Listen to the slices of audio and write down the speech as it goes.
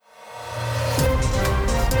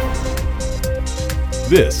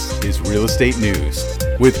This is Real Estate News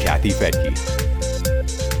with Kathy Fettke.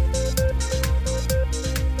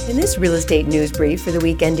 In this Real Estate News Brief for the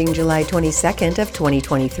week ending July 22nd of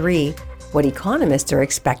 2023, what economists are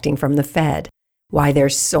expecting from the Fed, why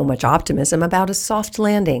there's so much optimism about a soft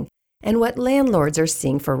landing, and what landlords are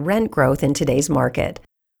seeing for rent growth in today's market.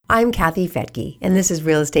 I'm Kathy Fettke, and this is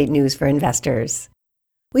Real Estate News for Investors.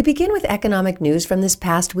 We begin with economic news from this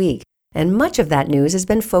past week, and much of that news has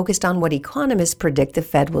been focused on what economists predict the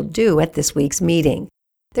Fed will do at this week's meeting.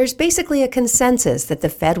 There's basically a consensus that the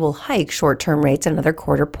Fed will hike short-term rates another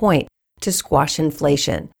quarter point to squash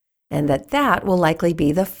inflation, and that will likely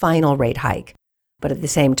be the final rate hike. But at the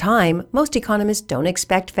same time, most economists don't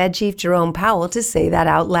expect Fed Chief Jerome Powell to say that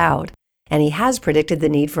out loud, and he has predicted the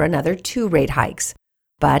need for another 2 rate hikes.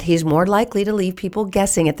 But he's more likely to leave people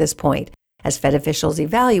guessing at this point, as Fed officials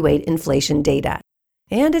evaluate inflation data.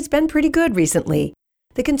 And it's been pretty good recently.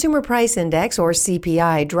 The Consumer Price Index, or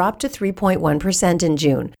CPI, dropped to 3.1% in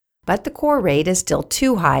June, but the core rate is still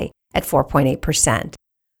too high at 4.8%.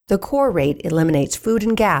 The core rate eliminates food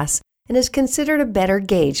and gas and is considered a better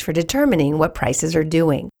gauge for determining what prices are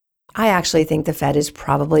doing. I actually think the Fed is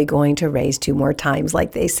probably going to raise 2 more times,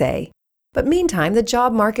 like they say. But meantime, the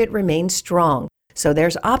job market remains strong, so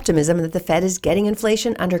there's optimism that the Fed is getting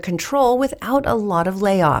inflation under control without a lot of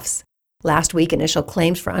layoffs. Last week, initial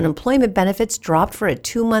claims for unemployment benefits dropped for a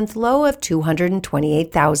 2-month low of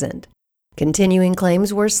 228,000. Continuing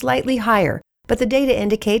claims were slightly higher, but the data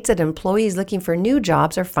indicates that employees looking for new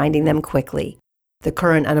jobs are finding them quickly. The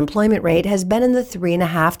current unemployment rate has been in the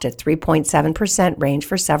 3.5% to 3.7% range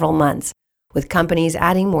for several months, with companies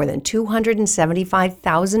adding more than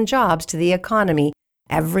 275,000 jobs to the economy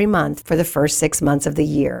every month for the first 6 months of the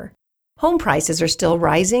year. Home prices are still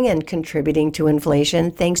rising and contributing to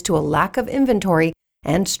inflation thanks to a lack of inventory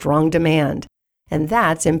and strong demand, and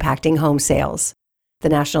that's impacting home sales. The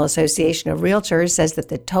National Association of Realtors says that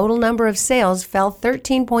the total number of sales fell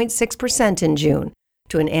 13.6% in June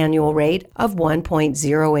to an annual rate of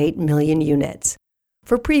 1.08 million units.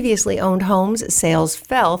 For previously owned homes, sales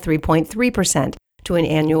fell 3.3% to an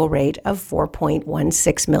annual rate of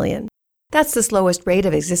 4.16 million. That's the slowest rate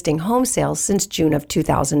of existing home sales since June of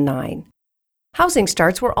 2009. Housing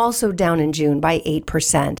starts were also down in June by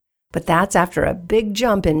 8%, but that's after a big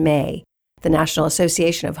jump in May. The National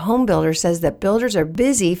Association of Home Builders says that builders are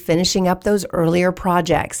busy finishing up those earlier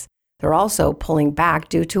projects. They're also pulling back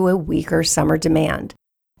due to a weaker summer demand.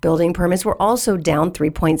 Building permits were also down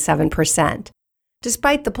 3.7%.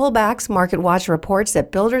 Despite the pullbacks, MarketWatch reports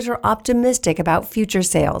that builders are optimistic about future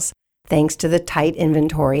sales, thanks to the tight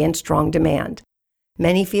inventory and strong demand.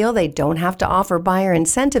 Many feel they don't have to offer buyer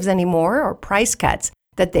incentives anymore or price cuts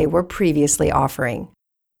that they were previously offering.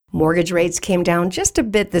 Mortgage rates came down just a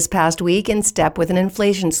bit this past week in step with an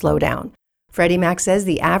inflation slowdown. Freddie Mac says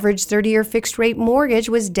the average 30-year fixed-rate mortgage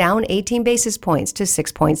was down 18 basis points to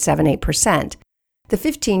 6.78%. The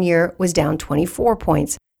 15-year was down 24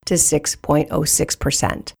 points to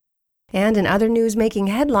 6.06%. And in other news making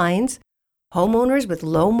headlines, homeowners with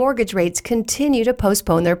low mortgage rates continue to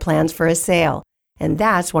postpone their plans for a sale, and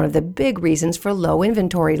that's one of the big reasons for low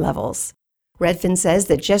inventory levels. Redfin says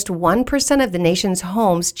that just 1% of the nation's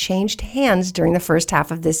homes changed hands during the first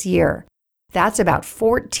half of this year. That's about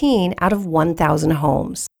 14 out of 1,000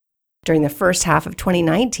 homes. During the first half of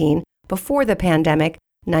 2019, before the pandemic,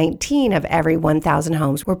 19 of every 1,000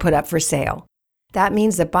 homes were put up for sale. That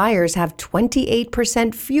means that buyers have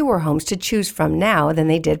 28% fewer homes to choose from now than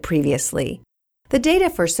they did previously. The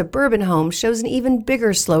data for suburban homes shows an even bigger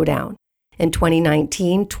slowdown. In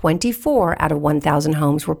 2019, 24 out of 1,000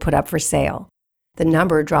 homes were put up for sale. The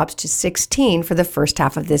number drops to 16 for the first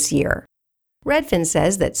half of this year. Redfin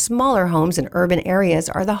says that smaller homes in urban areas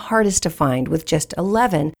are the hardest to find, with just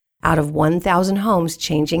 11 out of 1,000 homes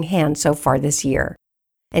changing hands so far this year.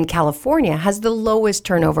 And California has the lowest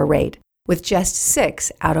turnover rate, with just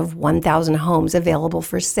 6 out of 1,000 homes available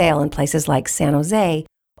for sale in places like San Jose,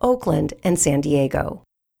 Oakland, and San Diego.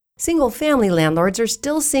 Single-family landlords are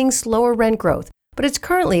still seeing slower rent growth, but it's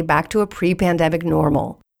currently back to a pre-pandemic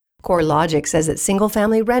normal. CoreLogic says that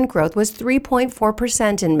single-family rent growth was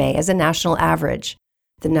 3.4% in May as a national average.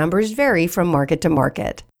 The numbers vary from market to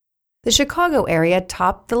market. The Chicago area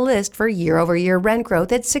topped the list for year-over-year rent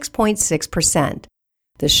growth at 6.6%.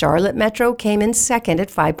 The Charlotte metro came in second at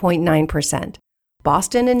 5.9%.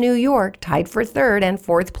 Boston and New York tied for third and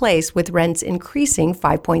fourth place, with rents increasing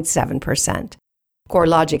 5.7%.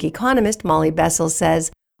 CoreLogic economist Molly Bessel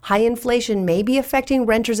says high inflation may be affecting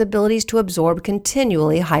renters' abilities to absorb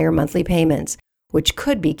continually higher monthly payments, which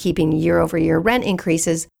could be keeping year-over-year rent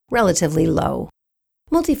increases relatively low.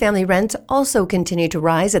 Multifamily rents also continue to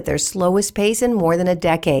rise at their slowest pace in more than a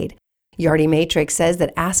decade. Yardi Matrix says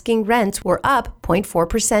that asking rents were up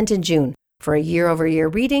 0.4% in June, for a year-over-year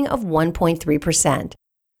reading of 1.3%.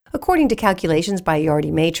 According to calculations by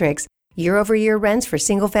Yardi Matrix, year-over-year rents for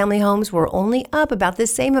single-family homes were only up about the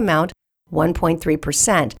same amount,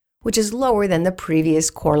 1.3%, which is lower than the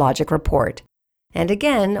previous CoreLogic report. And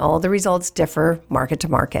again, all the results differ market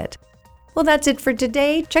to market. Well, that's it for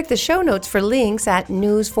today. Check the show notes for links at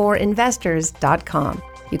newsforinvestors.com.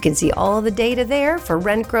 You can see all the data there for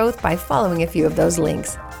rent growth by following a few of those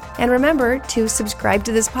links. And remember to subscribe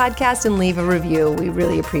to this podcast and leave a review. We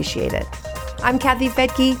really appreciate it. I'm Kathy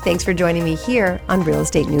Fettke. Thanks for joining me here on Real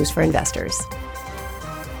Estate News for Investors.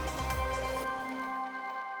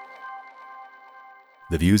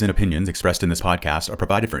 The views and opinions expressed in this podcast are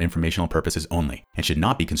provided for informational purposes only and should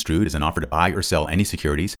not be construed as an offer to buy or sell any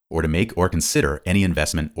securities or to make or consider any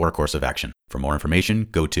investment or course of action. For more information,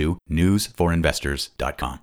 go to newsforinvestors.com.